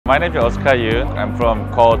My name is Oscar Yoon. I'm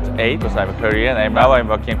from Code 8 because I'm Korean, and now I'm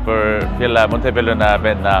working for FILA Motebelluna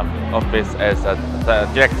Vietnam office as a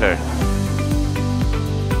director.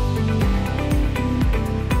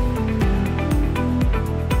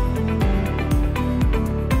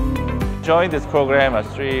 Joined this program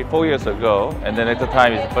 3-4 years ago, and then at the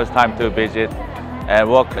time it's the first time to visit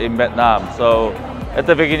and work in Vietnam. So at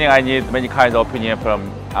the beginning I need many kinds of opinion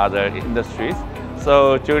from other industries.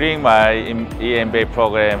 So during my EMBA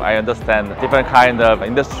program I understand different kind of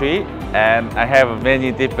industry, and I have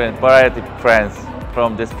many different variety of friends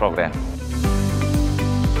from this program.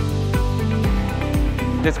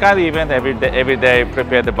 This kind of event every day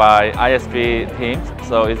prepared by ISB teams,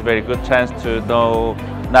 so it's a very good chance to know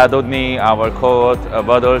not only our code,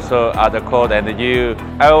 but also other code and you.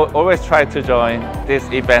 I always try to join this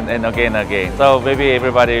event and again. So maybe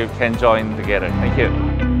everybody can join together. Thank you.